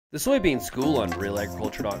The Soybean School on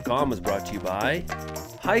realagriculture.com is brought to you by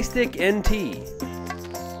High Stick NT,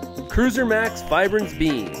 Cruiser Max Vibrance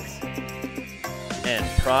Beans, and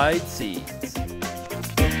Pride Seeds.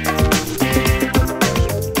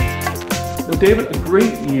 Now, David, a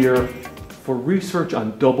great year for research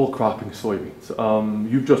on double cropping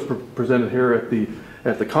soybeans. You've just presented here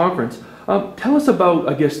at the conference. Tell us about,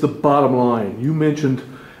 I guess, the bottom line. You mentioned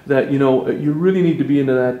that you really need to be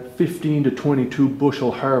into that 15 to 22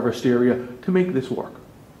 bushel harvest area to make this work.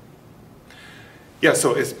 Yeah,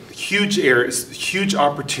 so it's huge area, it's a huge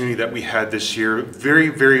opportunity that we had this year. Very,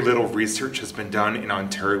 very little research has been done in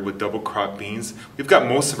Ontario with double crop beans. We've got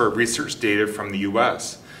most of our research data from the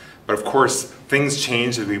US. But of course, things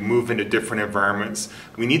change as we move into different environments.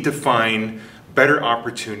 We need to find better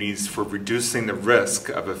opportunities for reducing the risk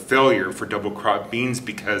of a failure for double crop beans,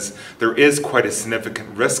 because there is quite a significant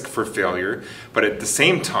risk for failure, but at the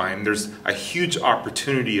same time there's a huge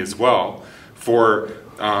opportunity as well for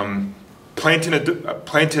planting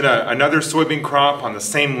another soybean crop on the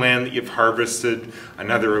same land that you've harvested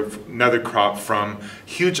another crop from.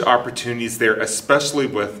 Huge opportunities there, especially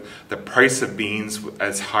with the price of beans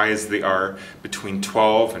as high as they are, between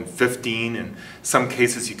 12 and 15. In some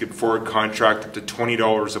cases you could forward contract up to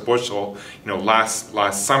 $20 a bushel,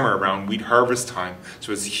 last summer around wheat harvest time.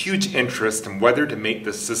 So it's huge interest in whether to make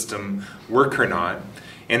the system work or not.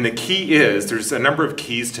 And the key is, there's a number of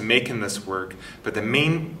keys to making this work, but the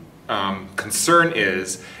main concern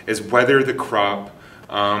is whether the crop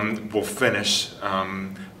will finish,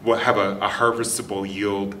 will have a harvestable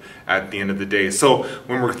yield at the end of the day. So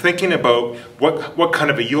when we're thinking about what kind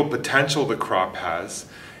of a yield potential the crop has,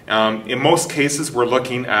 in most cases we're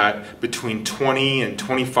looking at between 20 and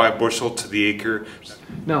 25 bushel to the acre.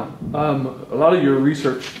 Now, a lot of your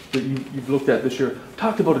research that you've looked at this year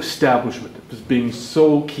talked about establishment as being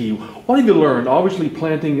so key. What have you learned? Obviously,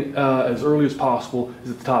 planting as early as possible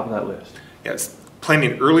is at the top of that list. Yes,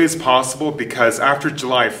 planting early as possible, because after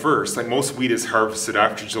July 1st, like most wheat is harvested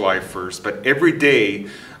after July 1st, but every day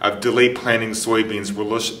of delayed planting soybeans, we're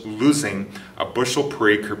losing a bushel per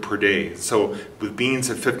acre per day. So with beans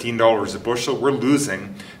at $15 a bushel, we're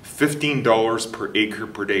losing $15 per acre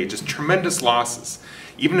per day. Just tremendous losses.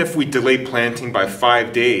 Even if we delay planting by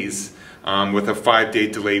 5 days, with a 5-day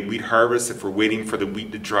delayed wheat harvest, if we're waiting for the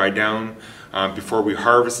wheat to dry down before we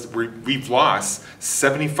harvest, we've lost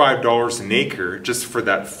 $75 an acre just for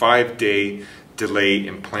that 5-day delay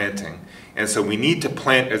in planting. And so we need to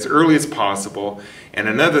plant as early as possible. And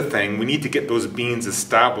another thing, we need to get those beans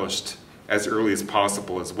established as early as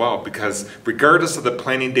possible as well, because regardless of the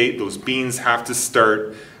planting date, those beans have to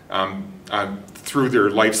start through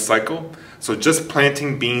their life cycle. So just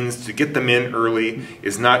planting beans to get them in early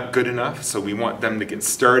is not good enough. So we want them to get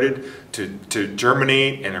started, to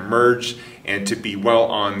germinate and emerge, and to be well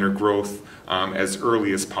on their growth as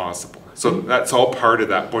early as possible. So that's all part of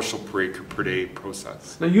that bushel per acre per day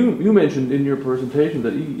process. Now you mentioned in your presentation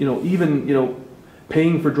that even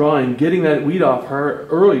paying for drying, getting that wheat off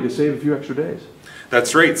early to save a few extra days.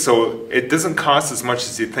 That's right. So it doesn't cost as much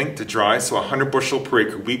as you think to dry. So 100 bushel per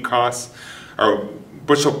acre wheat costs, or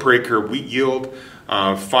bushel per acre wheat yield,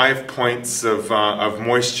 5 points of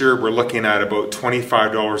moisture, we're looking at about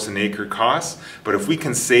 $25 an acre cost. But if we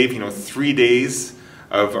can save 3 days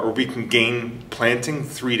or we can gain planting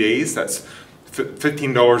 3 days, that's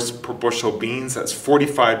 $15 per bushel beans, that's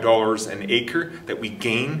 $45 an acre that we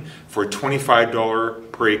gain for a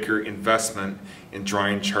 $25 per acre investment in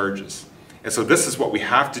drying charges. And so this is what we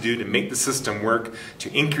have to do to make the system work,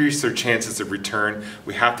 to increase their chances of return.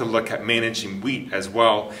 We have to look at managing wheat as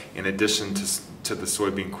well, in addition to the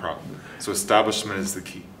soybean crop. So establishment is the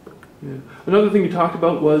key. Yeah. Another thing you talked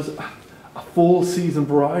about was a full season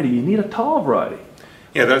variety. You need a tall variety.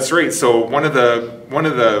 Yeah, that's right. So one of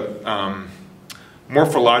the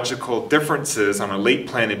morphological differences on a late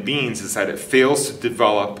planted beans is that it fails to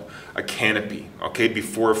develop a canopy,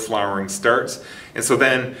 before flowering starts. And so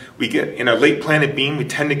then we get, in a late planted bean, we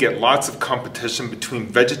tend to get lots of competition between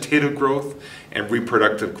vegetative growth and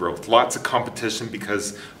reproductive growth. Lots of competition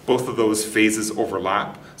because both of those phases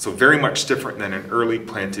overlap. So very much different than an early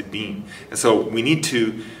planted bean. And so we need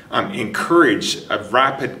to encourage a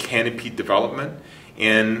rapid canopy development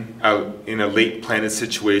in a late planted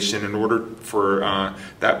situation in order for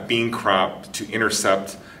that bean crop to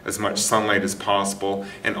intercept as much sunlight as possible,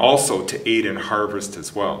 and also to aid in harvest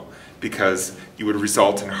as well, because you would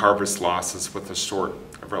result in harvest losses with a short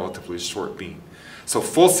relatively short bean. So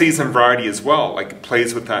full season variety as well, like it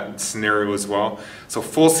plays with that scenario as well. So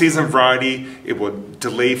full season variety, it would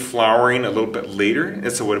delay flowering a little bit later,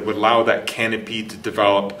 and so it would allow that canopy to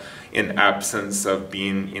develop in absence of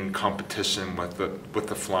being in competition with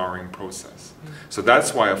the flowering process. So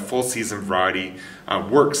that's why a full season variety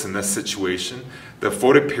works in this situation. The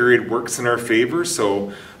photoperiod works in our favor,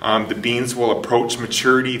 so the beans will approach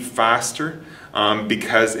maturity faster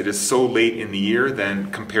because it is so late in the year than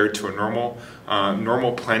compared to a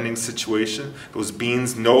normal planting situation. Those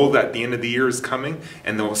beans know that the end of the year is coming,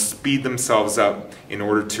 and they'll speed themselves up in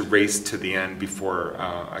order to race to the end before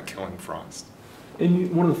a killing frost.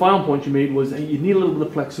 And one of the final points you made was, hey, you need a little bit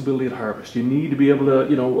of flexibility at harvest. You need to be able to,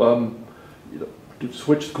 to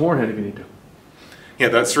switch the corn head if you need to. Yeah,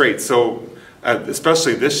 that's right. So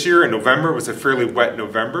especially this year in November was a fairly wet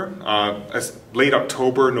November. Late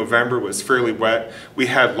October, November was fairly wet. We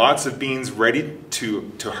had lots of beans ready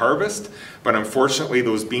to harvest, but unfortunately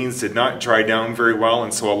those beans did not dry down very well,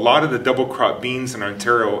 and so a lot of the double crop beans in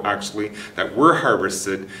Ontario actually that were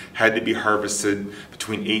harvested had to be harvested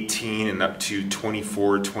between 18 and up to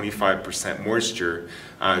 24-25% moisture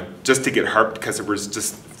just to get harvested, because there was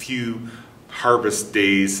just few harvest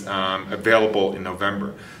days available in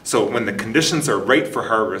November. So when the conditions are right for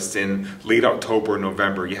harvest in late October,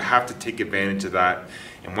 November, you have to take advantage of that.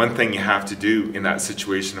 And one thing you have to do in that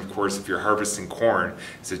situation, of course, if you're harvesting corn,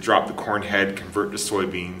 is to drop the corn head, convert to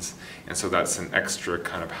soybeans, and so that's an extra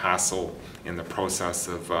kind of hassle in the process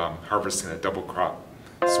of harvesting a double crop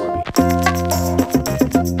soybean.